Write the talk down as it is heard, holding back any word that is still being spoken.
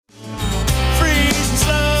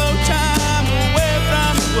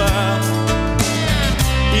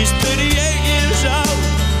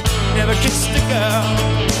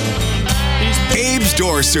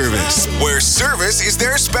Door Service, where service is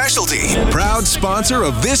their specialty. Proud sponsor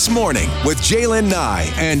of This Morning with Jaylen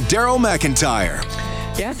Nye and Daryl McIntyre.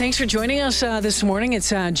 Yeah, thanks for joining us this morning.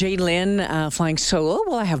 It's Jaylen flying solo.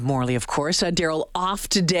 Well, I have Morley, of course. Daryl off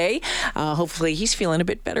today. Hopefully he's feeling a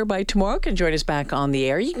bit better by tomorrow. Can join us back on the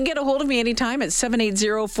air. You can get a hold of me anytime at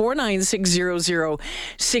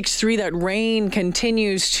 780-496-0063. That rain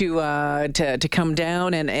continues to come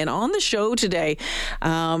down. And on the show today,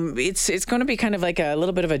 it's going to be kind of like a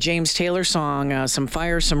little bit of a James Taylor song, some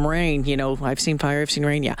fire, some rain. You know, I've seen fire, I've seen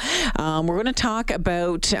rain, yeah. We're going to talk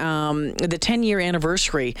about the 10-year anniversary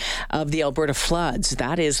of the Alberta floods.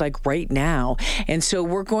 That is like right now. And so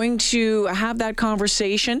we're going to have that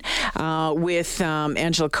conversation with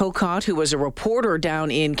Angela Kokot, who was a reporter down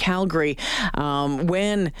in Calgary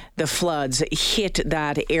when the floods hit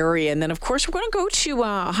that area. And then, of course, we're going to go to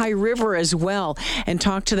High River as well and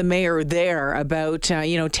talk to the mayor there about,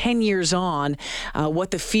 10 years on, what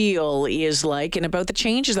the feel is like and about the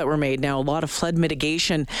changes that were made. Now, a lot of flood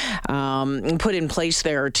mitigation put in place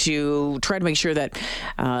there to try to make sure that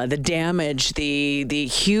the damage, the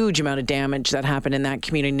huge amount of damage that happened in that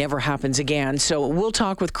community never happens again. So we'll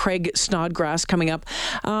talk with Craig Snodgrass coming up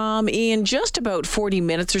in just about 40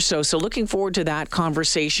 minutes or so. So looking forward to that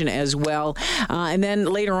conversation as well. And then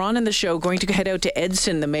later on in the show, going to head out to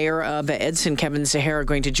Edson. The mayor of Edson, Kevin Zahara,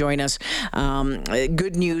 going to join us.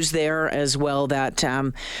 Good news there as well that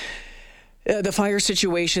the fire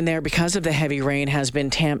situation there, because of the heavy rain, has been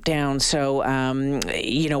tamped down. So,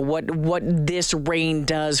 what this rain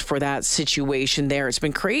does for that situation there, it's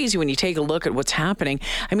been crazy when you take a look at what's happening.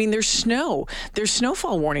 I mean, there's snow. There's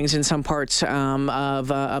snowfall warnings in some parts of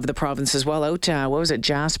the province as well. Out,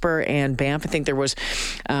 Jasper and Banff. I think there was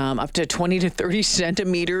up to 20 to 30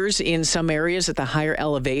 centimeters in some areas at the higher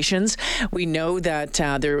elevations. We know that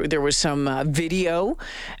there was some video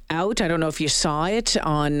out. I don't know if you saw it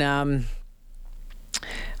on...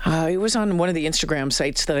 it was on one of the Instagram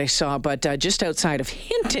sites that I saw, but just outside of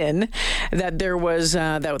Hinton, that there was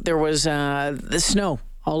the snow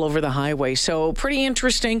all over the highway. So pretty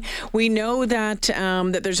interesting. We know that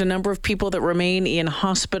that there's a number of people that remain in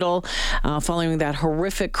hospital following that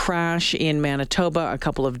horrific crash in Manitoba a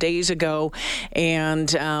couple of days ago. And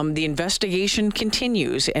the investigation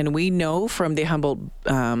continues. And we know from the Humboldt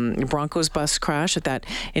Broncos bus crash that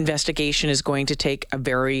investigation is going to take a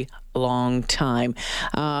very long time.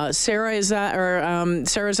 Sarah, is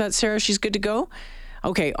that Sarah? She's good to go?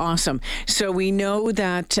 Okay, awesome. So we know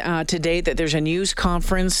that today that there's a news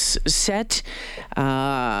conference set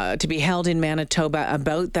to be held in Manitoba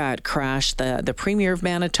about that crash. The Premier of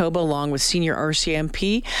Manitoba, along with senior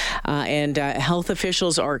RCMP and health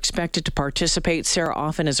officials, are expected to participate. Sarah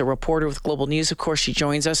Offin is a reporter with Global News. Of course, she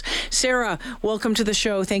joins us. Sarah, welcome to the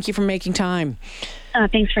show. Thank you for making time.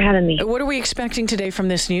 Thanks for having me. What are we expecting today from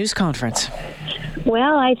this news conference?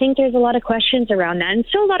 Well, I think there's a lot of questions around that, and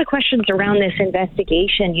still a lot of questions around this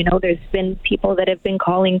investigation. You know, there's been people that have been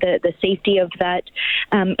calling the safety of that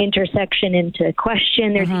intersection into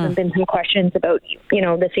question. There's even been some questions about,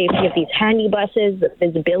 the safety of these handy buses, the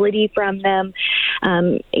visibility from them,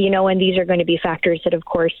 and these are going to be factors that, of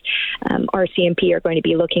course, RCMP are going to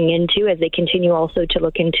be looking into as they continue also to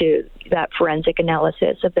look into that forensic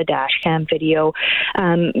analysis of the dash cam video.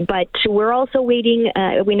 But we're also waiting.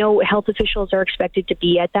 We know health officials are expected to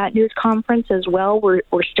be at that news conference as well. We're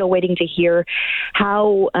still waiting to hear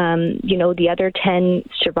how the other 10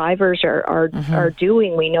 survivors are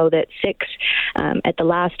doing. We know that 6 at the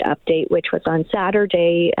last update, which was on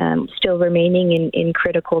Saturday, still remaining in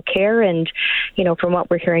critical care. And from what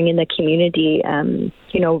we're hearing in the community,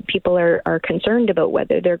 people are concerned about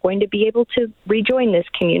whether they're going to be able to rejoin this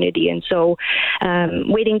community. And so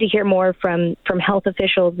waiting to hear more from health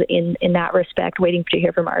officials in that respect, waiting to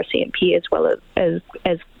hear from RCMP as well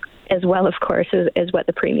of course, as what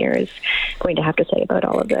the Premier is going to have to say about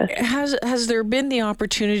all of this. Has there been the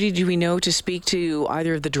opportunity, do we know, to speak to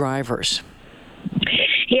either of the drivers?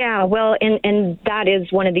 Yeah, well, and that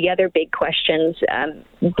is one of the other big questions.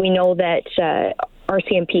 We know that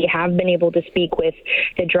RCMP have been able to speak with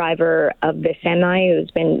the driver of the semi, who's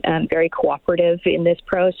been very cooperative in this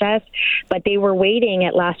process. But they were waiting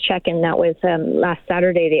at last check, and that was last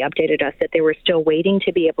Saturday. They updated us that they were still waiting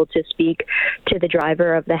to be able to speak to the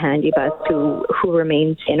driver of the handy bus who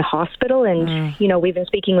remains in hospital. And we've been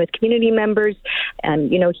speaking with community members.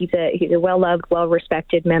 He's a well-loved,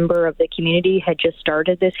 well-respected member of the community. Had just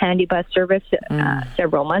started this handy bus service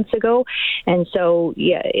several months ago, and so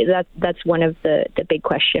that's one of the big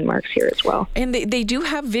question marks here as well. And they do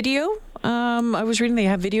have video? I was reading they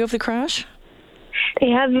have video of the crash? They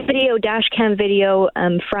have dash cam video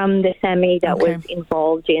from the semi that was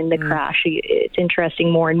involved in the crash. It's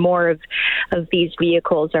interesting. More and more of these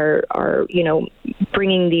vehicles are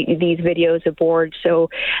bringing these videos aboard. So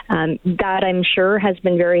that, I'm sure, has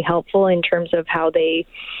been very helpful in terms of how they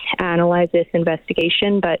analyze this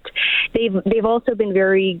investigation. But they've also been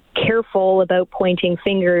very careful about pointing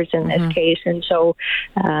fingers in this case, and so.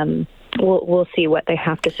 We'll see what they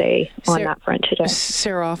have to say on that front today.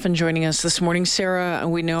 Sarah Offin joining us this morning. Sarah,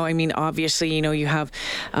 we know, obviously, you have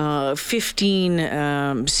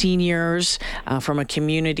 15 seniors from a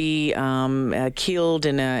community killed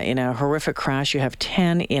in a horrific crash. You have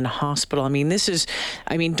 10 in hospital.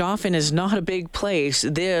 Dauphin is not a big place.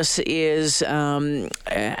 This is,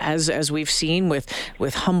 as we've seen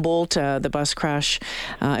with Humboldt, the bus crash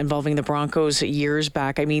involving the Broncos years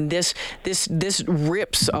back. This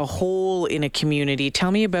rips a hole in a community. Tell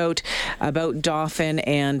me about Dauphin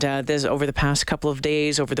and this over the past couple of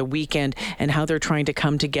days, over the weekend, and how they're trying to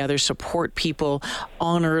come together, support people,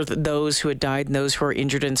 honor those who had died and those who are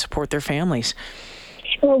injured, and support their families.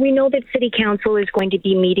 Well, we know that City Council is going to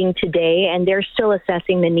be meeting today, and they're still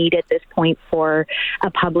assessing the need at this point for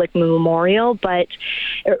a public memorial. But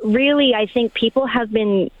really, I think people have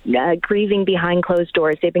been grieving behind closed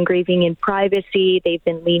doors. They've been grieving in privacy. They've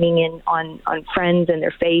been leaning in on friends and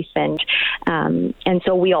their faith. And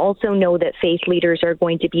so we also know that faith leaders are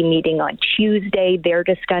going to be meeting on Tuesday. They're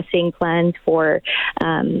discussing plans for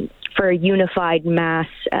a unified mass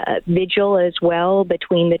vigil as well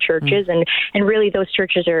between the churches. And really those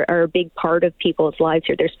churches are a big part of people's lives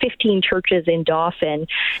here. There's 15 churches in Dauphin.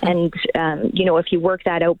 And, if you work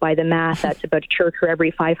that out by the math, that's about a church for every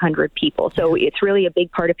 500 people. So it's really a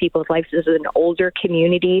big part of people's lives. This is an older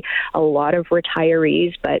community, a lot of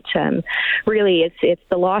retirees, but really it's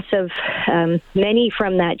the loss of many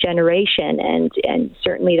from that generation. And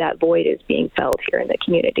certainly that void is being felt here in the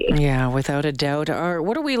community. Yeah, without a doubt.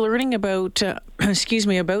 What are we learning about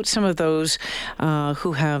some of those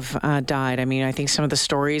who have died? I think some of the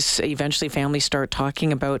stories, eventually families start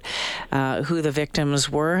talking about who the victims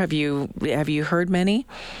were. Have you heard many?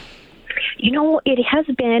 It has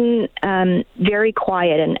been very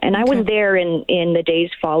quiet, and I was there in the days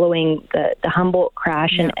following the Humboldt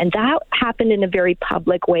crash, and that happened in a very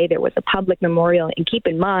public way. There was a public memorial, and keep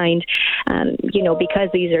in mind, because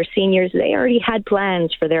these are seniors, they already had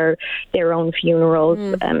plans for their own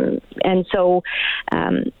funerals, and so.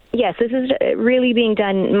 Yes, this is really being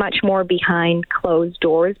done much more behind closed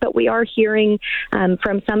doors, but we are hearing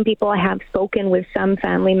from some people. I have spoken with some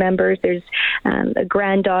family members. There's a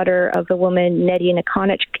granddaughter of the woman, Neddy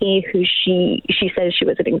Nakonichki, who she says she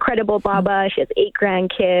was an incredible Baba. She has 8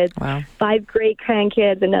 grandkids, 5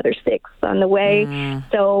 great-grandkids, another 6 on the way.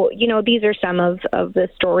 So, these are some of the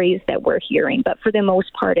stories that we're hearing, but for the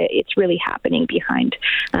most part, it's really happening behind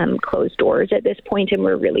closed doors at this point, and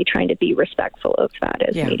we're really trying to be respectful of that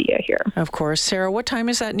as media here. Of course. Sarah, what time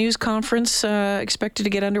is that news conference expected to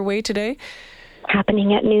get underway today?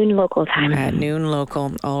 Happening at noon local time. At noon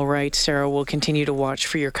local. All right, Sarah, we'll continue to watch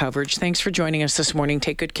for your coverage. Thanks for joining us this morning.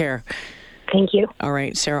 Take good care. Thank you. All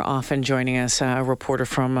right, Sarah Offin joining us, a reporter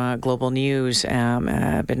from Global News,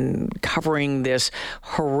 been covering this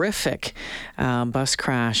horrific bus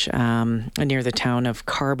crash near the town of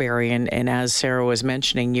Carberry. And as Sarah was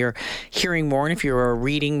mentioning, you're hearing more, and if you're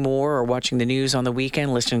reading more or watching the news on the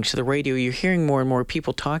weekend, listening to the radio, you're hearing more and more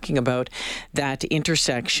people talking about that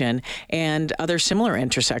intersection and other similar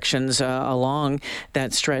intersections along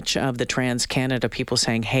that stretch of the Trans-Canada. People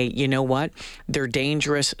saying, hey, you know what? They're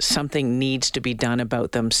dangerous. Something needs to be done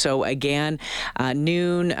about them. So again,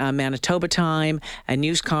 noon Manitoba time, a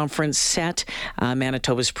news conference set.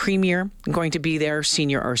 Manitoba's premier going to be there,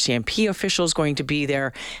 senior RCMP officials going to be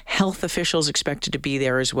there, health officials expected to be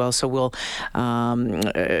there as well. So we'll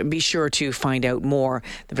be sure to find out more,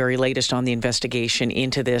 the very latest on the investigation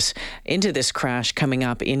into this crash coming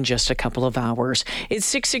up in just a couple of hours.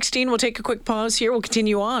 It's 6:16. We'll take a quick pause here. We'll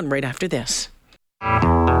continue on right after this. There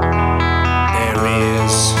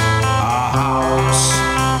is house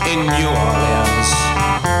in New Orleans.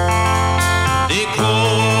 They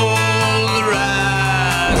call the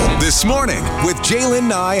Rising. This Morning with Jaylen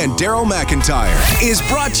Nye and Daryl McIntyre is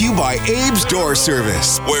brought to you by Abe's Door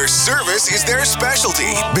Service, where service is their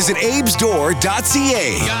specialty. Visit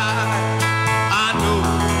abesdoor.ca. I know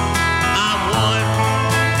I'm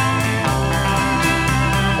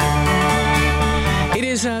one. It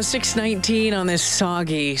is is 6:19 on this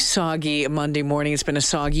soggy Monday morning. It's been a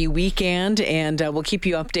soggy weekend, and we'll keep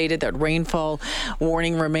you updated. That rainfall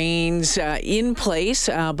warning remains in place,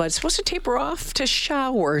 but it's supposed to taper off to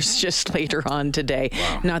showers just later on today.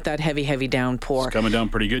 Wow. Not that heavy downpour. It's coming down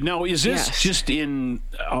pretty good. Now, is this Yes. just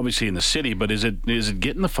obviously in the city, but is it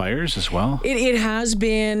getting the fires as well? It has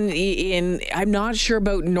been in. I'm not sure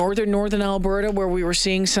about northern Alberta where we were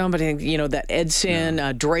seeing some, but I think that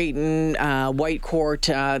Edson, Drayton,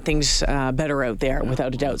 Whitecourt, things better out there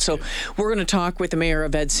without a doubt. So we're going to talk with the mayor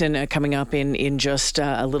of Edson coming up in just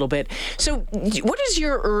a little bit. So what is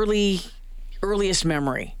your earliest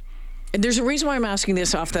memory? And there's a reason why I'm asking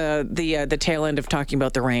this off the tail end of talking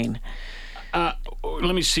about the rain.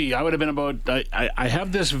 Let me see. I would have been about. I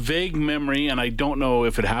have this vague memory, and I don't know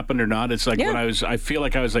if it happened or not. It's like when I feel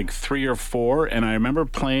like I was like 3 or 4, and I remember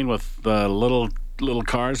playing with the little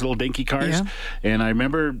cars, little dinky cars, and I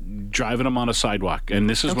remember driving them on a sidewalk. And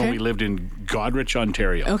this is when we lived in Goderich,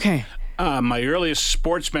 Ontario. Okay. My earliest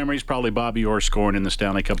sports memory is probably Bobby Orr scoring in the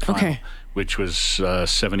Stanley Cup final, which was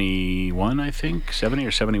 71, I think, 70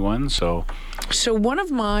 or 71. So one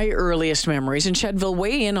of my earliest memories, and Chedville,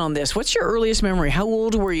 weigh in on this. What's your earliest memory? How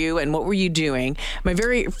old were you, and what were you doing? My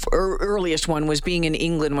very earliest one was being in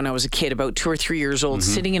England when I was a kid, about 2 or 3 years old,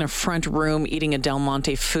 sitting in a front room eating a Del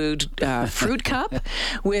Monte fruit cup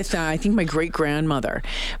with, I think, my great-grandmother.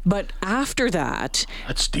 But after that...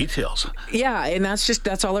 That's details. Yeah, and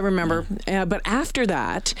that's all I remember. But after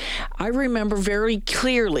that, I remember very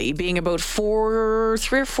clearly being about 3 or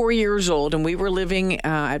 4 years old, and we were living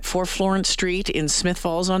at 4 Florence Street in Smith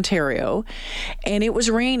Falls, Ontario, and it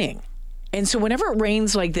was raining. And so whenever it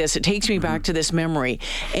rains like this, it takes me back to this memory.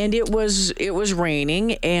 And it was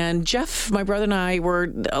raining, and Jeff, my brother, and I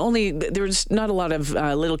there was not a lot of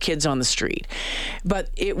little kids on the street. But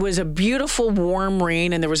it was a beautiful, warm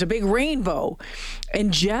rain, and there was a big rainbow.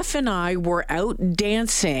 And Jeff and I were out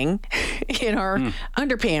dancing in our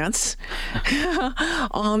underpants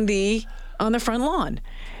on the front lawn.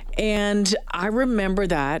 And I remember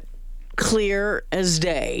that clear as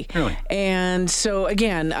day. Really? And so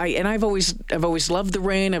again, I've always loved the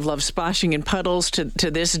rain. I've loved splashing in puddles to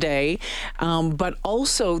this day. But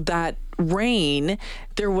also that rain,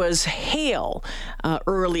 there was hail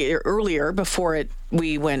earlier before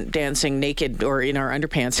we went dancing naked or in our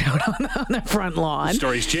underpants out on the front lawn.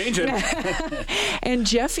 Story's changing. And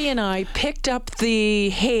Jeffy and I picked up the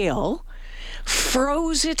hail,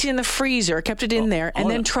 froze it in the freezer, kept it in there, and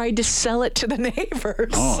then tried to sell it to the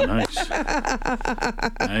neighbors. Oh, nice.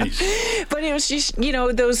 Nice. But it was just,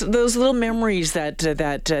 those little memories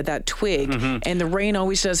that twig, and the rain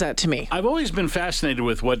always does that to me. I've always been fascinated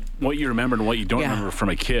with what you remember and what you don't remember from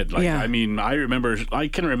a kid. I mean, I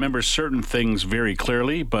can remember certain things very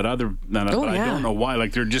clearly, but I don't know why.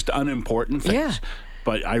 Like, they're just unimportant things. Yeah.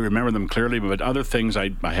 But I remember them clearly, but other things I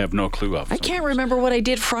have no clue of. I can't remember what I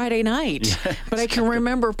did Friday night, but I can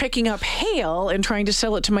remember picking up hail and trying to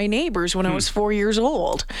sell it to my neighbors when I was 4 years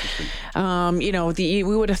old. We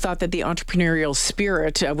would have thought that the entrepreneurial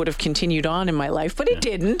spirit would have continued on in my life, but it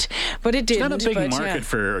didn't. It's not a big market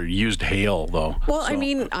for used hail, though. Well, I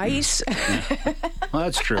mean, ice. Well,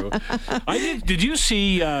 that's true. Did you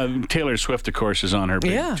see Taylor Swift, of course, is on her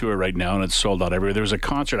big tour right now, and it's sold out everywhere. There was a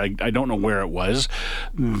concert. I don't know where it was.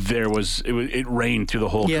 It rained through the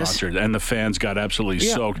whole concert, and the fans got absolutely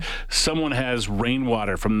soaked. Someone has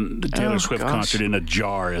rainwater from the Taylor Swift concert in a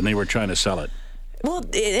jar, and they were trying to sell it. Well,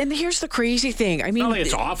 and here's the crazy thing. I mean, not like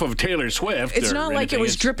it's off of Taylor Swift. It's not like it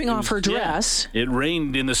was dripping off her dress. Yeah. It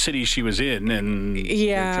rained in the city she was in, and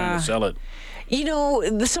they're trying to sell it.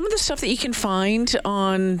 Some of the stuff that you can find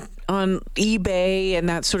on eBay and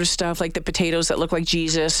that sort of stuff, like the potatoes that look like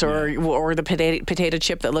Jesus or the potato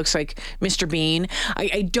chip that looks like Mr. Bean,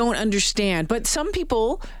 I don't understand. But some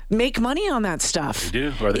people make money on that stuff. They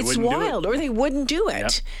do, or they it's wouldn't wild, do it. Or they wouldn't do it.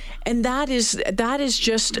 Yep. And that is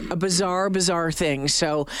just a bizarre thing.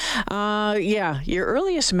 So, your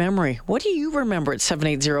earliest memory. What do you remember at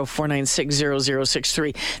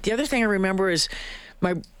 780-496-0063? The other thing I remember is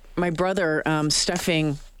my brother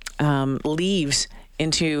stuffing leaves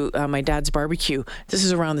into my dad's barbecue. This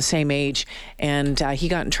is around the same age, and he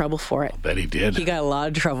got in trouble for it. I bet he did. He got a lot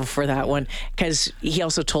of trouble for that one, because he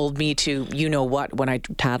also told me to, when I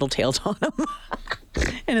tattletaled on him.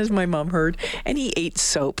 And as my mom heard, and he ate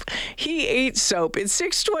soap. It's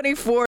 6:24.